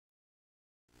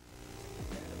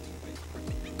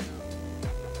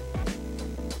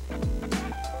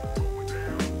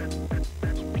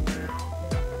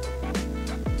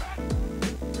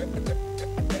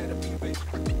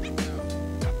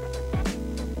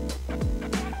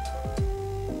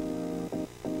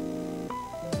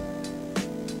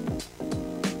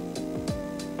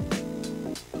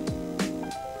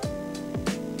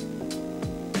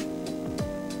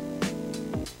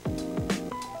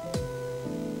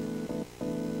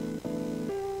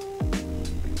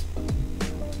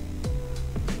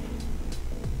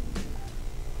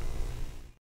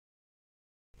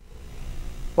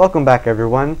Welcome back,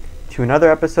 everyone, to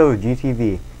another episode of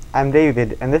GTV. I'm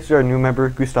David, and this is our new member,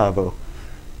 Gustavo.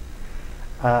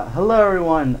 Hello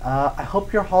everyone, I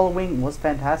hope your Halloween was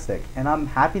fantastic, and I'm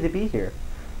happy to be here.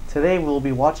 Today we'll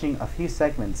be watching a few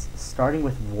segments, starting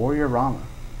with Warrior Rama.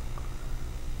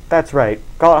 That's right,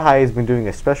 Galt High has been doing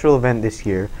a special event this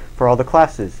year for all the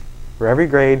classes, where every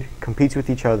grade competes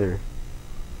with each other.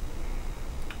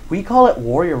 We call it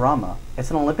Warrior Rama. It's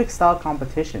an Olympic-style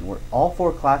competition where all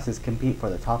 4 classes compete for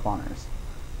the top honors.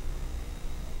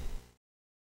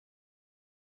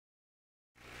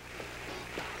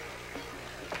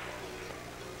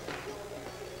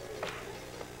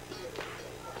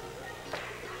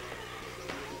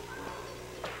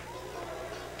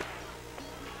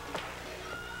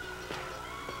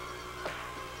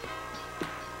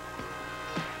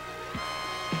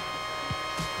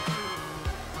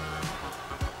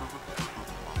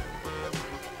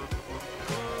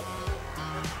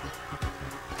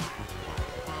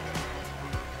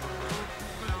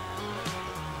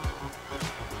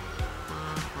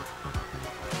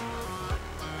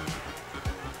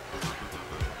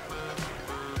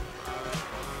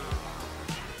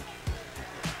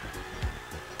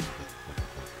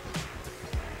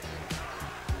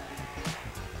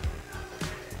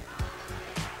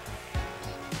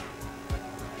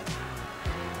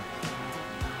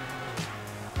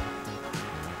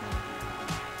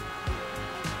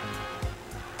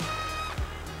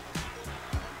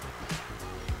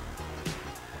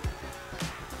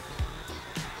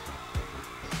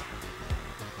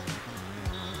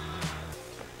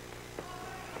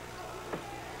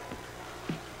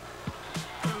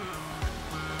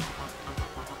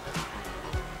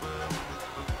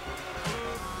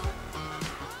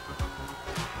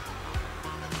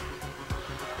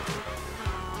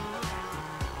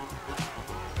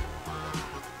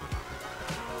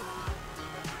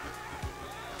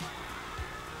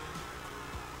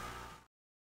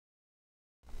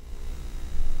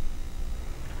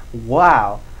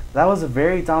 Wow, that was a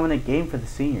very dominant game for the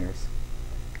seniors.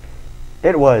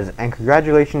 It was, and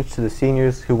congratulations to the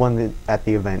seniors who won at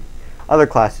the event. Other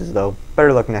classes, though,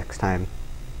 better luck next time.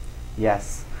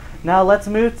 Yes. Now let's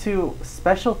move to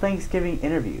special Thanksgiving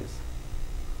interviews.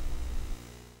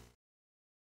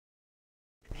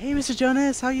 Hey, Mr.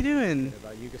 Jonas, how you doing? What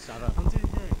about you, Gustavo? I'm doing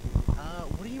good.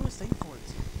 What are you most thankful for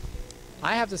this year?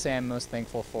 I have to say I'm most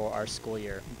thankful for our school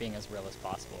year being as real as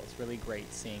possible. It's really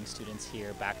great seeing students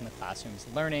here back in the classrooms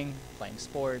learning, playing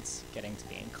sports, getting to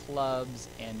be in clubs,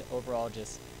 and overall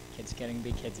just kids getting to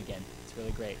be kids again. It's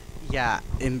really great. Yeah,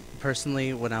 and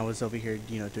personally, when I was over here,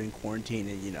 doing quarantine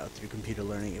and, through computer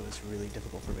learning, it was really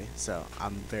difficult for me. So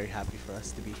I'm very happy for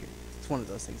us to be here. It's one of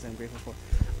those things I'm grateful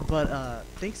for. But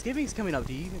Thanksgiving's coming up.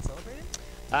 Do you even celebrate it?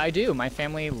 I do. My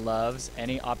family loves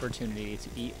any opportunity to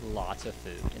eat lots of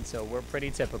food, and so we're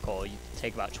pretty typical. You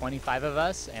take about 25 of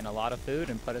us and a lot of food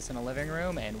and put us in a living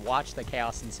room and watch the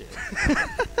chaos ensue.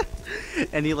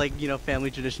 Any,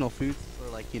 family traditional foods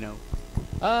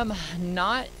or,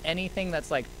 Not anything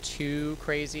that's like too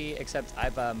crazy, except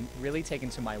I've really taken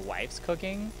to my wife's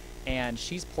cooking, and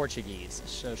she's Portuguese,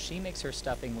 so she makes her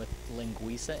stuffing with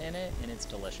linguiça in it, and it's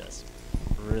delicious.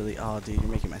 Really? Oh, dude, you're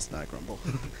making my stomach rumble.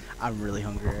 I'm really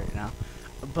hungry right now.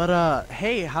 But,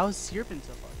 hey, how's your been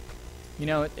so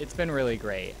far? It's been really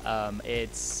great.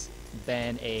 It's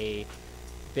been a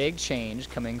big change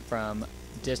coming from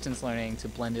distance learning to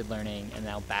blended learning, and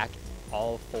now back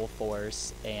all full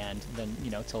force, and then,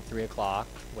 till 3 o'clock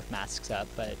with masks up.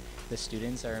 But the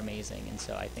students are amazing, and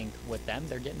so I think with them,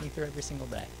 they're getting me through every single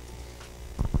day.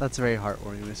 That's very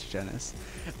heartwarming, Mr. Jonas.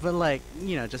 But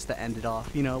just to end it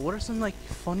off, what are some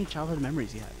funny childhood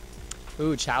memories you have?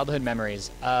 Ooh, childhood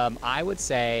memories. I would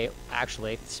say,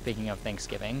 actually, speaking of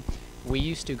Thanksgiving, we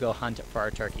used to go hunt for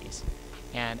our turkeys.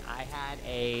 And I had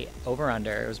a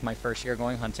over-under. It was my first year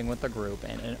going hunting with the group,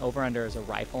 and an over-under is a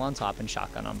rifle on top and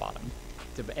shotgun on bottom.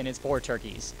 And it's for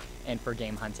turkeys and for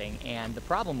game hunting. And the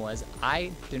problem was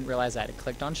I didn't realize I had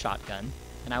clicked on shotgun,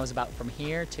 and I was about from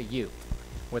here to you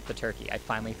with the turkey. I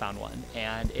finally found one,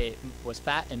 and it was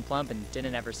fat and plump and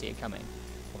didn't ever see it coming.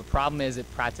 Well, the problem is it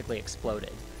practically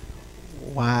exploded.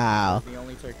 Wow. It was the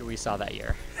only turkey we saw that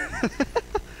year.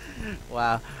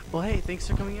 Wow. Well, hey, thanks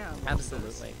for coming out.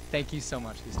 Absolutely. Thank you so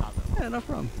much, Gustavo. Yeah, no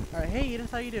problem. All right, hey,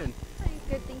 Edith, how you doing? Hi,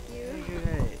 good, thank you.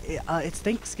 Good. It's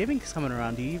Thanksgiving's coming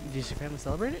around. Does your family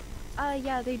celebrate it?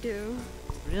 Yeah, they do.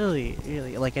 Really?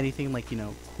 Like anything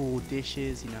cool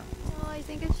dishes, Well, I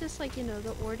think it's just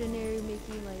the ordinary,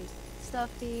 making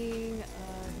stuffing,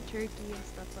 turkey and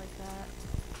stuff like that.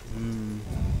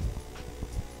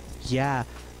 Yeah.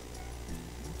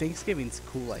 Thanksgiving's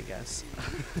cool, I guess.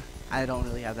 I don't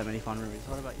really have that many fond memories.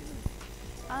 What about you?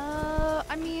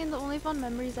 I mean, the only fun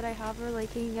memories that I have are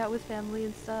like hanging out with family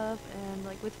and stuff, and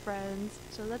like with friends.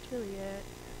 So that's really it.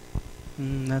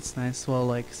 That's nice. Well,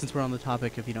 like, since we're on the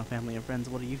topic of, family and friends,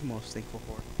 what are you most thankful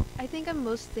for? I think I'm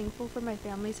most thankful for my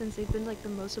family since they've been like the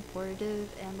most supportive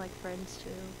and like friends too.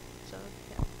 So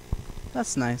yeah.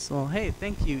 That's nice. Well, hey,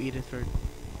 thank you, Edith, for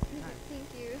Thank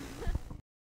you.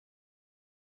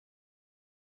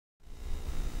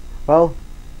 Well,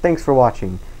 thanks for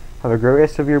watching. Have a great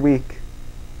rest of your week.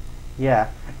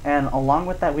 Yeah, and along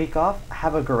with that week off,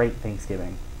 have a great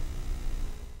Thanksgiving.